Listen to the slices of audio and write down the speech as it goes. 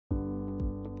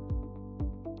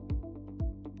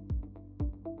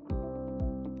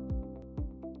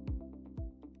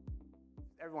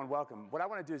everyone, welcome. What I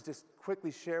want to do is just quickly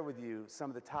share with you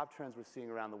some of the top trends we're seeing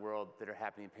around the world that are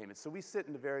happening in payments. So we sit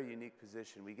in a very unique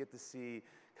position. We get to see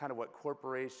kind of what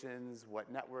corporations,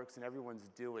 what networks, and everyone's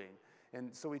doing. And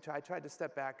so I tried to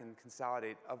step back and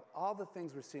consolidate, of all the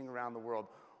things we're seeing around the world,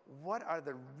 what are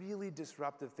the really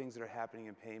disruptive things that are happening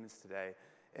in payments today,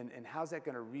 and how's that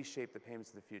going to reshape the payments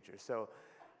of the future? So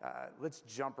let's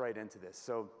jump right into this.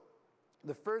 So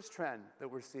the first trend that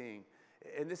we're seeing,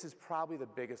 and this is probably the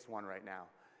biggest one right now,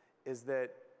 is that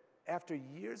after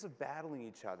years of battling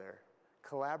each other,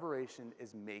 collaboration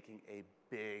is making a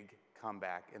big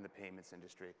comeback in the payments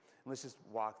industry. And let's just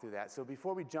walk through that. So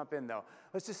before we jump in, though,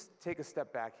 let's just take a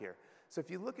step back here. So if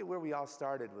you look at where we all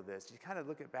started with this, you kind of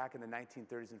look at back in the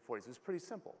 1930s and 40s, it was pretty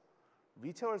simple.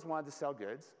 Retailers wanted to sell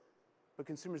goods, but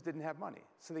consumers didn't have money,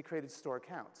 so they created store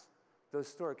accounts. Those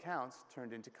store accounts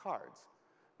turned into cards.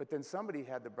 But then somebody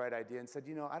had the bright idea and said,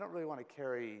 you know, I don't really want to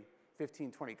carry 15,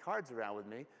 20 cards around with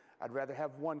me. I'd rather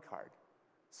have one card.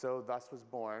 So thus was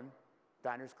born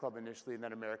Diners Club initially, and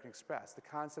then American Express, the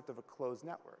concept of a closed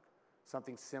network,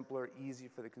 something simpler, easy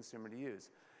for the consumer to use.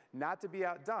 Not to be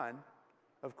outdone,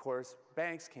 of course,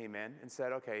 banks came in and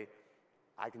said, okay,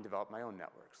 I can develop my own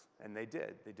networks. And they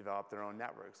did. They developed their own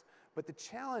networks. But the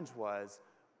challenge was,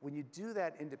 when you do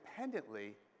that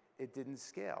independently, it didn't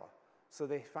scale. So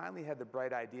they finally had the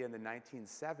bright idea in the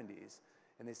 1970s,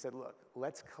 and they said, look,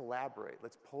 let's collaborate.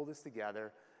 Let's pull this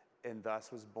together, and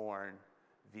thus was born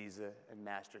Visa and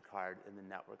MasterCard and the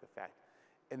network effect.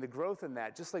 And the growth in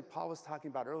that, just like Paul was talking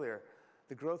about earlier,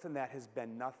 the growth in that has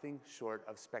been nothing short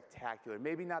of spectacular.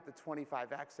 Maybe not the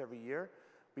 25x every year,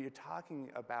 but you're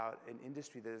talking about an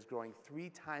industry that is growing 3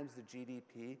 times the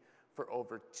GDP for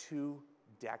over 2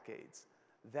 decades.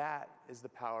 That is the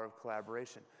power of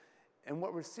collaboration. And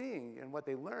what we're seeing and what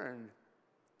they learned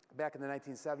back in the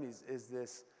 1970s is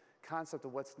this concept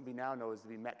of what's we now know as to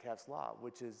be Metcalfe's law,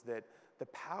 which is that the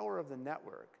power of the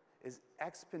network is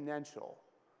exponential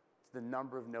to the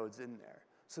number of nodes in there.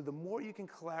 So the more you can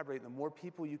collaborate, the more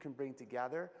people you can bring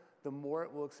together, the more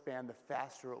it will expand, the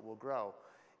faster it will grow.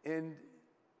 And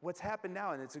what's happened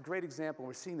now, and it's a great example,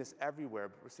 we're seeing this everywhere,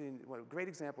 but we're seeing, well, a great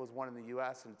example is one in the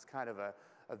US, and it's kind of a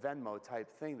Venmo type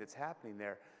thing that's happening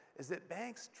there, is that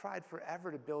banks tried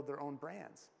forever to build their own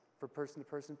brands for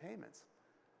person-to-person payments.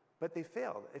 But they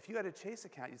failed. If you had a Chase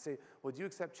account, you'd say, well, do you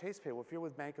accept Chase Pay? Well, if you're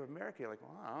with Bank of America, you're like,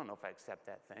 well, I don't know if I accept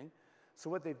that thing. So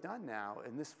what they've done now,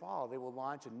 in this fall, they will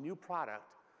launch a new product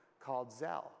called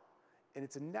Zelle. And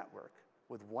it's a network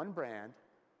with one brand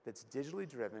that's digitally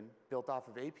driven, built off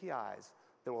of APIs,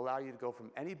 that will allow you to go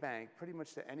from any bank, pretty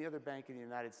much to any other bank in the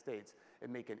United States,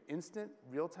 and make an instant,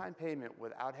 real-time payment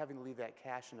without having to leave that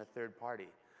cash in a third party.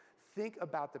 Think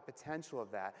about the potential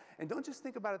of that. And don't just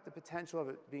think about the potential of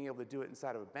it being able to do it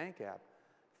inside of a bank app.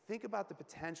 Think about the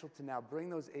potential to now bring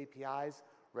those APIs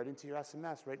right into your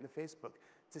SMS, right into Facebook,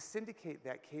 to syndicate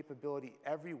that capability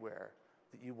everywhere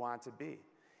that you want to be.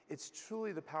 It's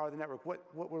truly the power of the network. What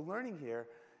we're learning here,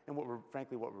 and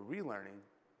frankly what we're relearning,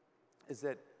 is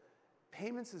that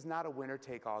payments is not a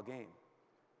winner-take-all game.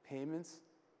 Payments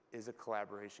is a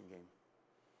collaboration game.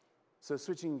 So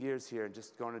switching gears here and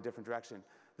just going a different direction,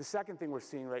 the second thing we're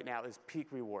seeing right now is peak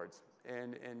rewards.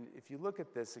 And if you look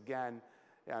at this again,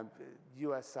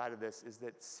 US side of this, is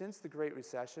that since the Great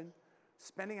Recession,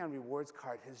 spending on rewards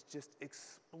card has just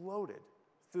exploded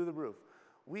through the roof.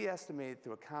 We estimate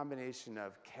through a combination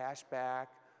of cash back,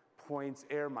 points,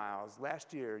 air miles,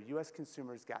 last year, US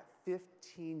consumers got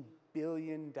 $15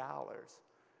 billion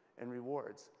in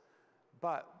rewards.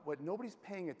 But what nobody's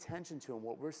paying attention to, and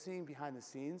what we're seeing behind the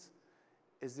scenes,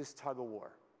 is this tug of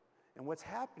war. And what's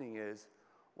happening is,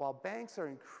 while banks are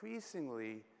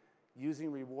increasingly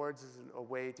using rewards as a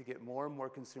way to get more and more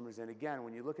consumers in, again,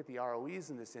 when you look at the ROEs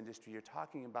in this industry, you're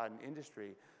talking about an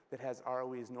industry that has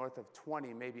ROEs north of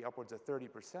 20, maybe upwards of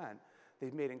 30%.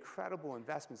 They've made incredible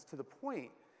investments to the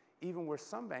point even where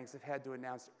some banks have had to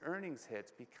announce earnings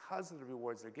hits because of the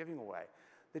rewards they're giving away.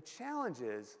 The challenge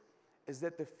is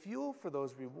that the fuel for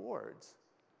those rewards,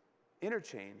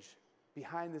 interchange,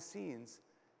 behind the scenes,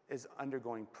 is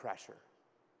undergoing pressure,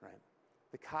 right?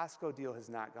 The Costco deal has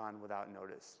not gone without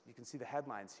notice. You can see the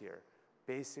headlines here,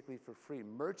 basically for free.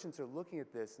 Merchants are looking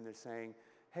at this and they're saying,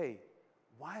 hey,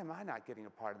 why am I not getting a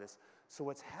part of this? So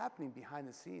what's happening behind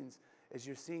the scenes is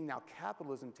you're seeing now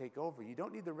capitalism take over. You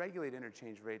don't need to regulate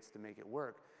interchange rates to make it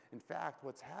work. In fact,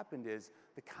 what's happened is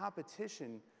the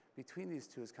competition between these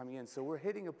two is coming in. So we're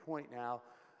hitting a point now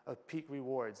of peak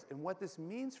rewards. And what this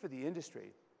means for the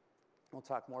industry, we'll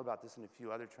talk more about this in a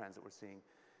few other trends that we're seeing,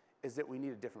 is that we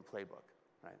need a different playbook,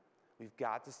 right? We've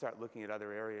got to start looking at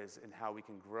other areas and how we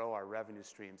can grow our revenue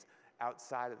streams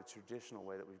outside of the traditional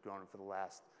way that we've grown for the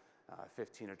last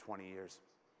 15 or 20 years.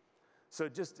 So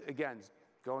just, again,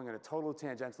 going in a total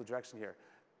tangential direction here,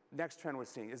 next trend we're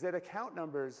seeing is that account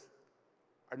numbers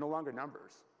are no longer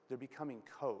numbers. They're becoming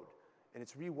code. And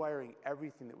it's rewiring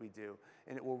everything that we do.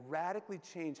 And it will radically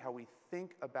change how we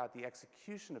think about the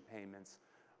execution of payments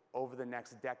over the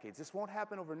next decades. This won't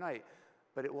happen overnight,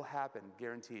 but it will happen,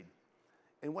 guaranteed.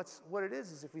 And what it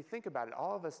is if we think about it,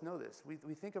 all of us know this.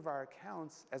 We think of our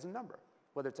accounts as a number,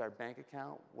 whether it's our bank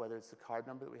account, whether it's the card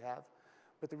number that we have.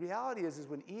 But the reality is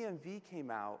when EMV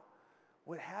came out,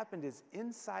 what happened is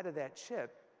inside of that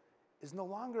chip is no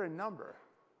longer a number.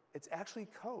 It's actually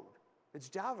code. It's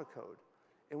Java code.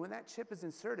 And when that chip is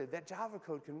inserted, that Java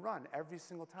code can run every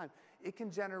single time. It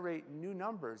can generate new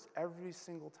numbers every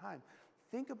single time.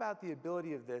 Think about the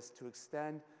ability of this to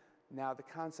extend now the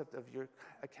concept of your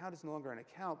account is no longer an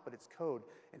account, but it's code.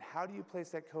 And how do you place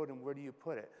that code and where do you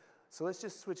put it? So let's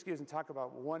just switch gears and talk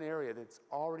about one area that's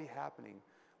already happening,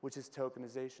 which is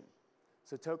tokenization.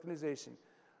 So tokenization,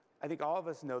 I think all of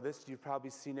us know this. You've probably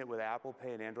seen it with Apple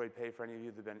Pay and Android Pay for any of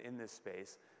you that have been in this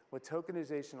space. What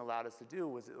tokenization allowed us to do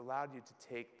was it allowed you to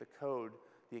take the code,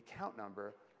 the account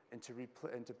number, and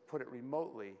to put it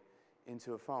remotely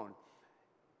into a phone.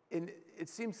 And it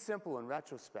seems simple in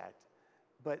retrospect,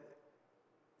 but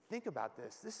think about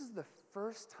this. This is the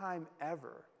first time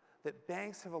ever that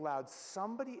banks have allowed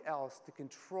somebody else to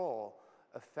control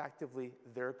effectively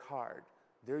their card,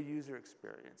 their user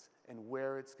experience, and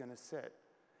where it's going to sit.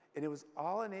 And it was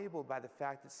all enabled by the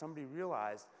fact that somebody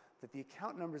realized that the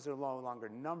account numbers are no longer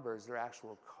numbers, they're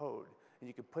actual code. And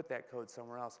you could put that code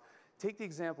somewhere else. Take the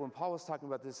example, and Paul was talking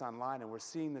about this online, and we're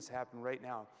seeing this happen right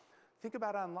now. Think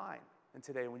about online and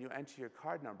today when you enter your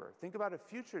card number. Think about a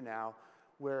future now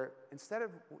where instead of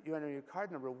you entering your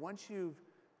card number, once you've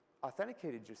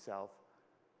authenticated yourself,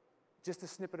 just a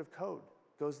snippet of code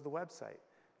goes to the website.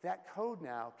 That code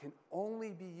now can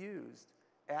only be used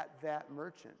at that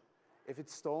merchant. If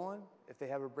it's stolen, if they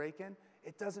have a break-in,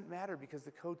 it doesn't matter because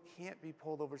the code can't be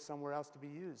pulled over somewhere else to be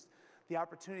used. The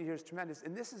opportunity here is tremendous.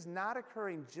 And this is not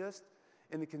occurring just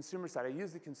in the consumer side. I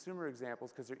use the consumer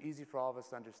examples because they're easy for all of us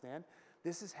to understand.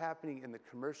 This is happening in the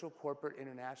commercial, corporate,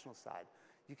 international side.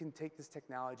 You can take this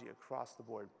technology across the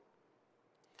board.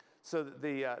 So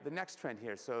the next trend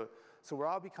here, so we're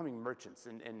all becoming merchants.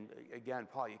 And again,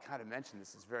 Paul, you kind of mentioned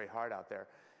this is very hard out there.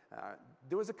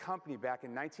 There was a company back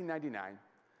in 1999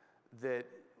 that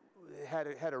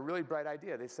had a really bright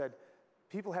idea. They said,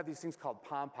 people have these things called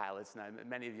Palm Pilots. Now,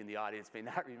 many of you in the audience may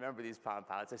not remember these Palm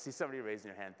Pilots. I see somebody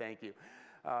raising their hand. Thank you.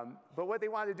 But what they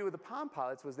wanted to do with the Palm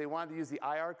Pilots was they wanted to use the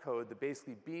IR code to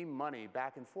basically beam money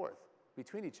back and forth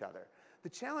between each other. The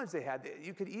challenge they had,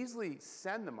 you could easily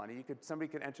send the money. Somebody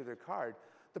could enter their card.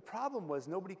 The problem was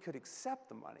nobody could accept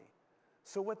the money.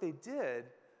 So what they did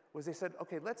was they said,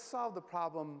 okay, let's solve the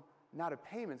problem not of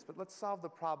payments, but let's solve the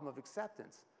problem of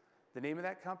acceptance. The name of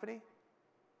that company?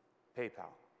 PayPal.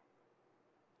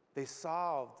 They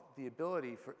solved the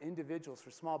ability for individuals, for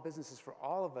small businesses, for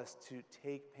all of us to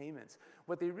take payments.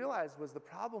 What they realized was the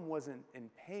problem wasn't in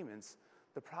payments,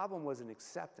 the problem was in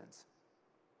acceptance.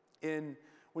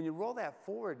 When you roll that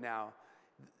forward now,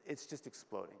 it's just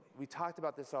exploding. We talked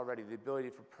about this already, the ability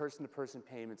for person-to-person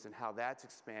payments and how that's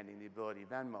expanding, the ability,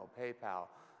 Venmo, PayPal,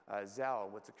 Zelle,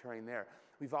 what's occurring there.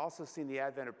 We've also seen the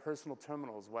advent of personal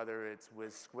terminals, whether it's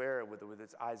with Square, with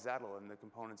its iZettle and the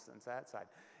components on that side.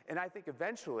 And I think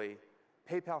eventually,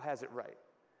 PayPal has it right.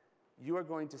 You are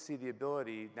going to see the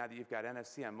ability, now that you've got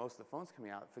NFC on most of the phones coming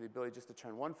out, for the ability just to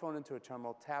turn one phone into a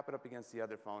terminal, tap it up against the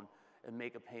other phone, and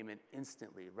make a payment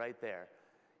instantly, right there.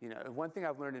 You know, one thing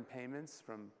I've learned in payments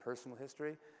from personal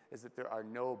history is that there are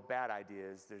no bad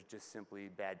ideas, there's just simply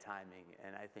bad timing.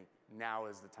 And I think now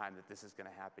is the time that this is going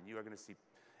to happen. You are going to see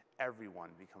everyone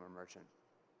become a merchant.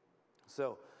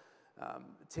 So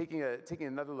taking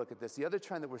another look at this, the other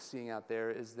trend that we're seeing out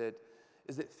there is that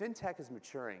fintech is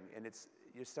maturing, and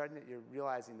you're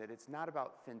realizing that it's not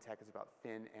about fintech, it's about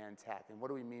fin and tech. And what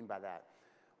do we mean by that?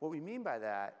 What we mean by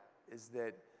that is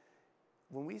that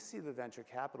when we see the venture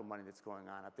capital money that's going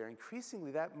on up there,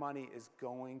 increasingly that money is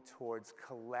going towards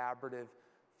collaborative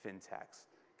fintechs,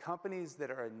 companies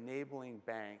that are enabling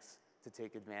banks to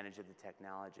take advantage of the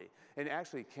technology. And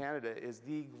actually, Canada is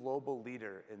the global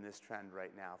leader in this trend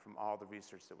right now from all the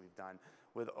research that we've done,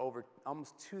 with over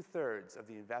almost 2/3 of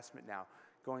the investment now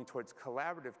going towards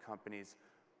collaborative companies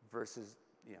versus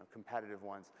competitive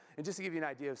ones. And just to give you an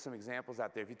idea of some examples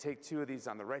out there, if you take two of these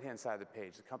on the right-hand side of the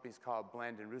page, the company's called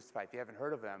Blend and Roostify. If you haven't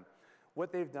heard of them,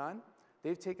 what they've done,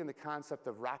 they've taken the concept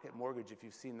of Rocket Mortgage, if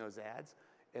you've seen those ads,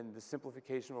 and the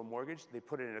simplification of a mortgage. They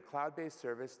put it in a cloud-based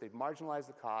service, they've marginalized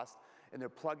the cost, and they're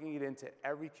plugging it into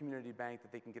every community bank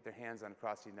that they can get their hands on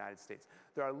across the United States.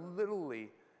 There are literally,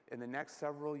 in the next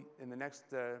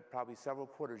probably several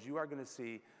quarters, you are going to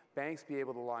see banks be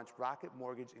able to launch Rocket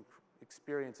Mortgage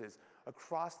experiences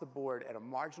across the board at a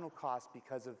marginal cost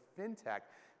because of fintech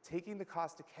taking the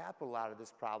cost of capital out of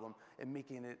this problem and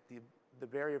making it the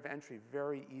barrier of entry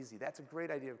very easy. That's a great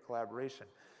idea of collaboration.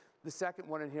 The second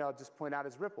one in here I'll just point out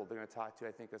is Ripple. They're going to talk to,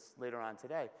 I think, us later on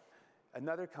today.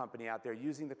 Another company out there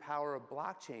using the power of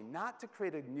blockchain, not to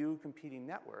create a new competing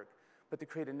network, but to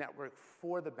create a network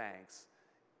for the banks,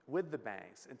 with the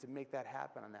banks, and to make that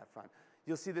happen on that front.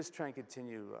 You'll see this trend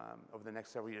continue over the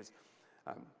next several years.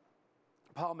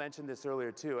 Paul mentioned this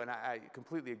earlier too, and I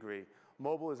completely agree.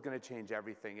 Mobile is going to change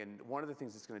everything, and one of the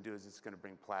things it's going to do is it's going to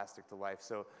bring plastic to life.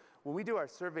 So when we do our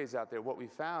surveys out there, what we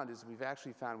found is we've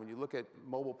actually found when you look at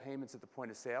mobile payments at the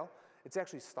point of sale, it's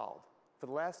actually stalled. For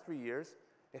the last 3 years,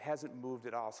 it hasn't moved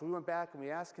at all. So we went back and we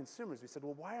asked consumers, we said,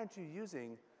 well, why aren't you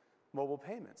using mobile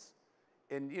payments?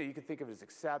 And you can think of it as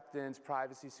acceptance,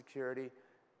 privacy, security,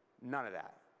 none of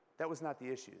that. That was not the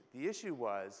issue. The issue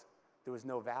was there was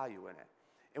no value in it.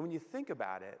 And when you think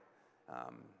about it,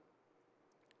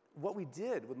 what we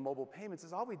did with mobile payments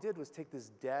is all we did was take this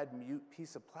dead, mute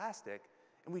piece of plastic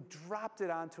and we dropped it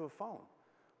onto a phone.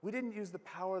 We didn't use the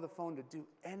power of the phone to do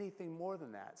anything more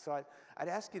than that. So I'd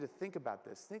ask you to think about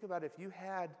this. Think about if you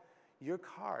had your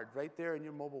card right there in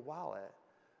your mobile wallet,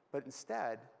 but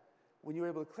instead, when you were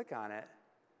able to click on it,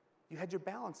 you had your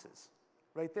balances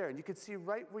right there, and you could see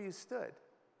right where you stood.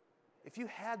 If you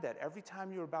had that every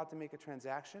time you were about to make a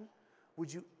transaction,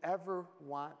 would you ever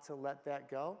want to let that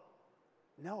go?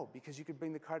 No, because you could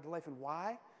bring the card to life. And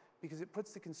why? Because it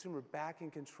puts the consumer back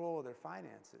in control of their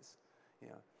finances.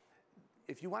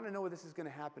 If you want to know where this is going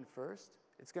to happen first,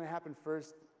 it's going to happen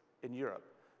first in Europe.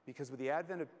 Because with the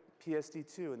advent of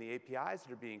PSD2 and the APIs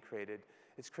that are being created,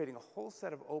 it's creating a whole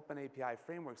set of open API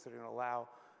frameworks that are going to allow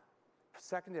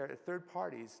third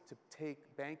parties to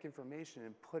take bank information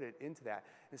and put it into that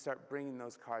and start bringing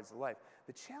those cards to life.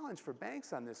 The challenge for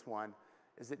banks on this one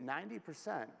is that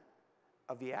 90%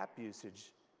 of the app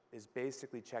usage is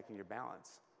basically checking your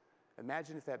balance.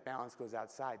 Imagine if that balance goes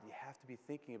outside. You have to be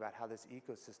thinking about how this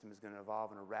ecosystem is going to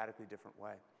evolve in a radically different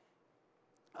way.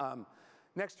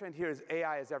 Next trend here is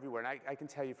AI is everywhere. And I can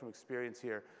tell you from experience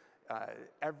here,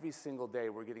 every single day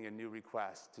we're getting a new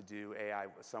request to do AI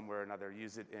somewhere or another,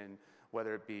 use it in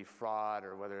whether it be fraud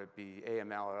or whether it be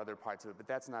AML or other parts of it, but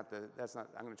that's not,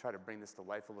 I'm going to try to bring this to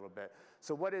life a little bit.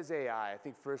 So what is AI? I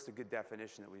think first a good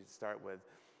definition that we start with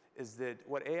is that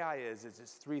what AI is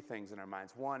just three things in our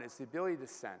minds. One, it's the ability to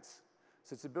sense.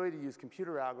 So it's the ability to use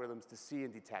computer algorithms to see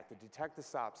and detect, to detect the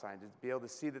stop sign, to be able to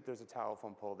see that there's a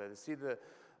telephone pole there, to see the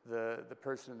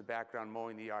person in the background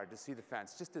mowing the yard, to see the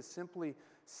fence, just to simply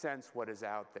sense what is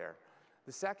out there.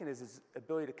 The second is its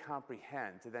ability to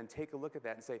comprehend, to then take a look at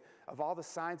that and say, of all the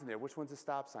signs in there, which one's a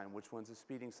stop sign, which one's a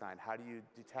speeding sign? How do you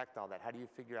detect all that? How do you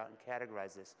figure out and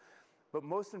categorize this? But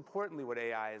most importantly, what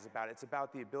AI is about, it's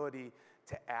about the ability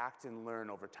to act and learn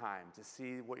over time, to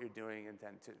see what you're doing and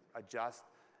then to adjust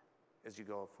as you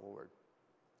go forward.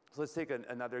 So let's take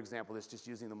another example that's just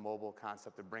using the mobile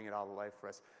concept to bring it all to life for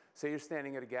us. Say you're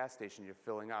standing at a gas station, you're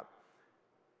filling up.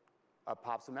 Up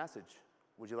pops a message.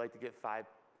 Would you like to get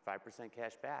 5%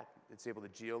 cash back? It's able to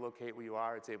geolocate where you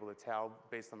are. It's able to tell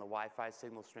based on the Wi-Fi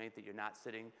signal strength that you're not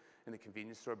sitting in the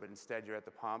convenience store, but instead you're at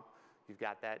the pump. You've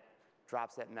got that,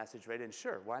 drops that message right in.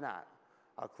 Sure, why not?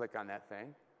 I'll click on that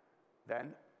thing.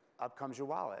 Then up comes your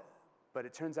wallet. But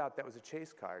it turns out that was a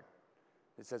Chase card.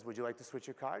 It says, would you like to switch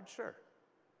your card? Sure.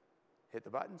 Hit the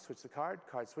button, switch the card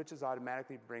switches,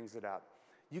 automatically brings it up.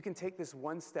 You can take this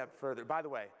one step further. By the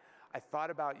way, I thought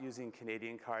about using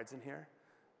Canadian cards in here,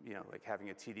 like having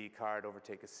a TD card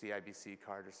overtake a CIBC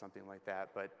card or something like that,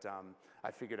 but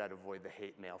I figured I'd avoid the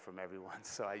hate mail from everyone,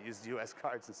 so I used US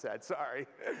cards instead, sorry.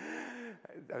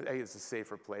 I think it's a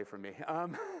safer play for me.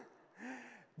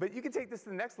 But you can take this to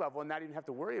the next level and not even have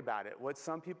to worry about it. What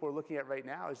some people are looking at right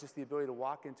now is just the ability to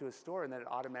walk into a store and then it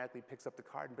automatically picks up the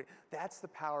card. That's the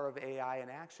power of AI in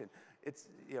action.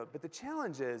 But the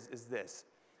challenge is this.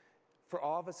 For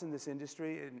all of us in this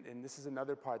industry, and this is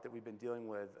another part that we've been dealing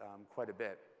with quite a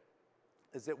bit,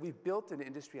 is that we've built an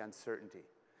industry uncertainty.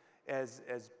 As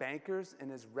bankers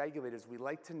and as regulators, we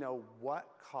like to know what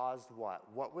caused what.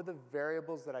 What were the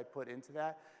variables that I put into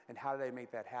that, and how did I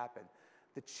make that happen?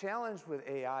 The challenge with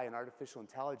AI and artificial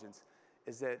intelligence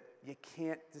is that you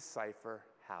can't decipher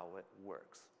how it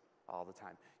works all the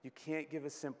time. You can't give a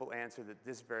simple answer that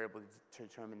this variable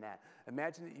determined that.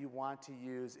 Imagine that you want to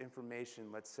use information,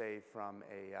 let's say from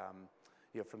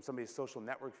from somebody's social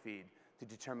network feed to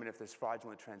determine if there's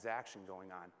fraudulent transaction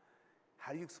going on.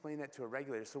 How do you explain that to a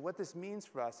regulator? So what this means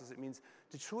for us is it means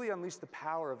to truly unleash the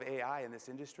power of AI in this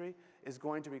industry is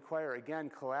going to require, again,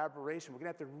 collaboration. We're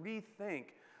going to have to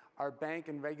rethink our bank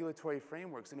and regulatory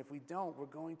frameworks. And if we don't, we're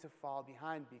going to fall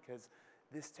behind because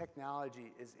this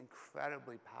technology is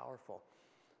incredibly powerful.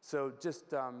 So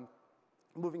just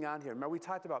moving on here. Remember, we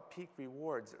talked about peak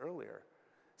rewards earlier.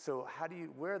 So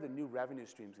where are the new revenue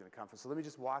streams going to come from? So let me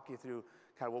just walk you through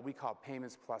kind of what we call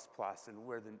payments plus plus and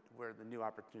where the new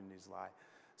opportunities lie.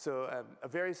 So a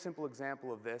very simple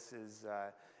example of this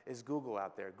is Google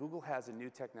out there. Google has a new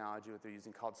technology that they're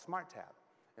using called SmartTab.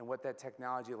 And what that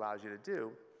technology allows you to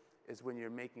do is when you're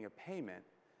making a payment,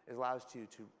 it allows you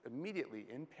to immediately,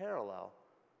 in parallel,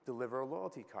 deliver a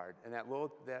loyalty card. And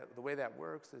the way that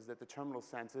works is that the terminal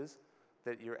senses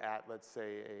that you're at, let's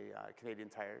say, a Canadian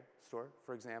Tire store,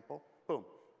 for example, boom,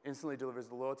 instantly delivers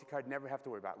the loyalty card, never have to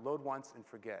worry about it. Load once and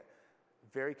forget.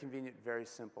 Very convenient, very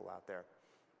simple out there.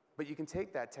 But you can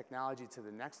take that technology to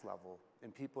the next level,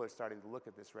 and people are starting to look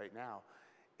at this right now.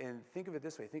 And think of it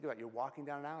this way. Think about it. You're walking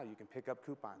down an aisle. You can pick up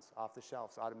coupons off the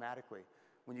shelves automatically.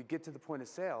 When you get to the point of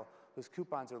sale, those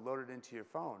coupons are loaded into your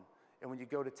phone. And when you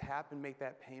go to tap and make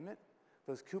that payment,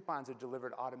 those coupons are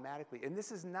delivered automatically. And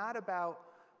this is not about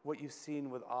what you've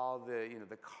seen with all the,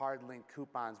 the card-linked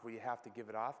coupons where you have to give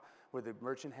it off, where the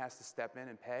merchant has to step in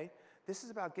and pay. This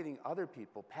is about getting other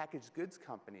people, packaged goods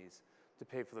companies, to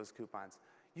pay for those coupons.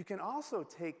 You can also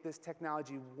take this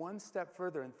technology one step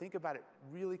further and think about it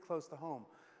really close to home.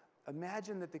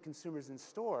 Imagine that the consumer's in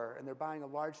store and they're buying a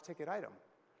large ticket item.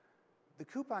 The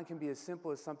coupon can be as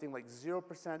simple as something like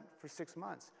 0% for 6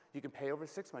 months. You can pay over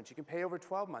 6 months. You can pay over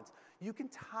 12 months. You can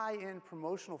tie in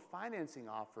promotional financing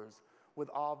offers with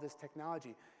all of this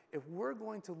technology. If we're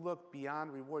going to look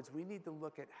beyond rewards, we need to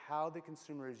look at how the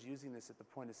consumer is using this at the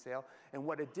point of sale and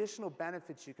what additional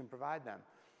benefits you can provide them.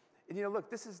 And look,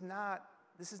 this is not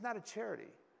a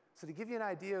charity. So to give you an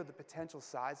idea of the potential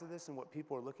size of this and what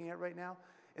people are looking at right now,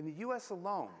 in the US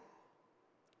alone,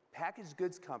 packaged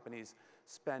goods companies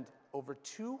spend over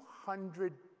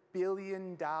 $200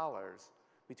 billion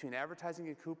between advertising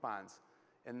and coupons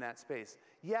in that space.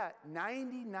 Yet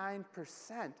 99%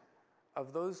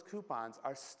 of those coupons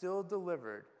are still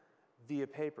delivered via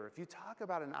paper. If you talk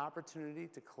about an opportunity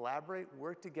to collaborate,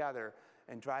 work together,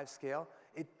 and drive scale,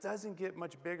 it doesn't get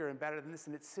much bigger and better than this,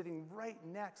 and it's sitting right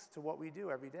next to what we do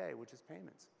every day, which is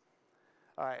payments.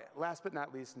 All right, last but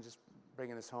not least, and just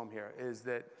bringing this home here, is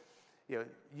that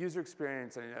user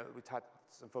experience, and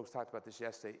some folks talked about this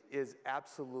yesterday, is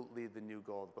absolutely the new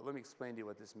gold. But let me explain to you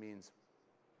what this means,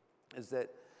 is that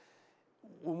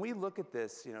when we look at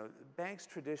this, banks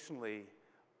traditionally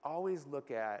always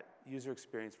look at user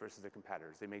experience versus their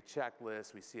competitors. They make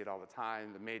checklists. We see it all the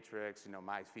time, the matrix,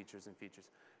 my features and features.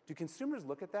 Do consumers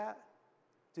look at that?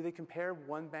 Do they compare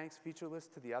one bank's feature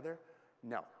list to the other?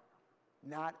 No,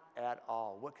 not at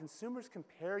all. What consumers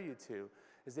compare you to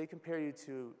is they compare you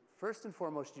to, first and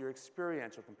foremost, your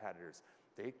experiential competitors.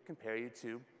 They compare you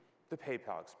to the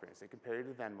PayPal experience. They compare you to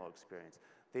the Venmo experience.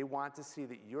 They want to see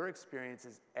that your experience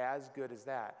is as good as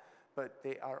that. But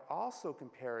they are also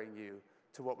comparing you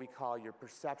to what we call your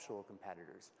perceptual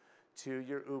competitors, to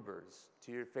your Ubers,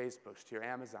 to your Facebooks, to your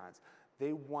Amazons.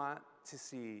 They want to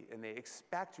see, and they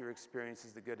expect your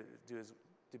experiences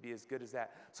to be as good as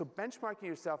that. So benchmarking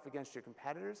yourself against your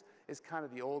competitors is kind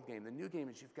of the old game. The new game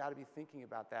is you've got to be thinking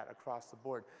about that across the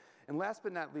board. And last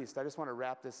but not least, I just want to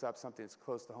wrap this up, something that's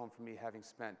close to home for me, having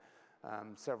spent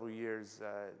several years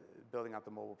building out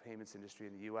the mobile payments industry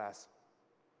in the US,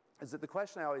 is that the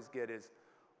question I always get is,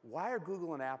 why are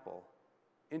Google and Apple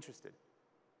interested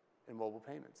in mobile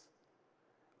payments?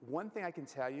 One thing I can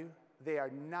tell you, they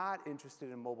are not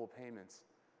interested in mobile payments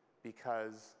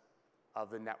because of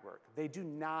the network. They do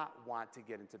not want to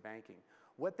get into banking.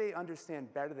 What they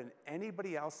understand better than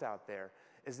anybody else out there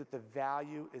is that the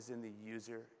value is in the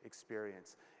user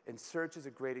experience. And search is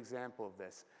a great example of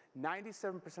this.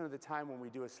 97% of the time when we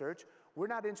do a search, we're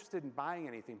not interested in buying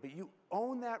anything, but you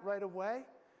own that right away.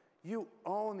 You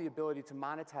own the ability to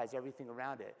monetize everything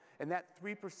around it. And that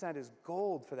 3% is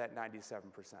gold for that 97%.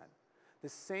 The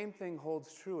same thing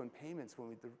holds true in payments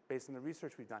based on the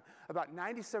research we've done. About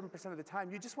 97% of the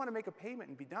time, you just want to make a payment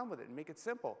and be done with it and make it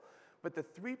simple. But the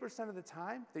 3% of the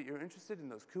time that you're interested in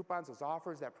those coupons, those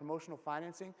offers, that promotional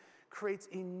financing, creates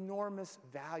enormous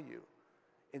value.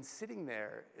 And sitting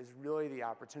there is really the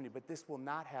opportunity. But this will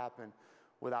not happen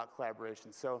without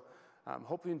collaboration. So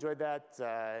hopefully you enjoyed that.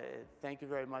 Thank you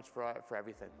very much for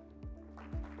everything.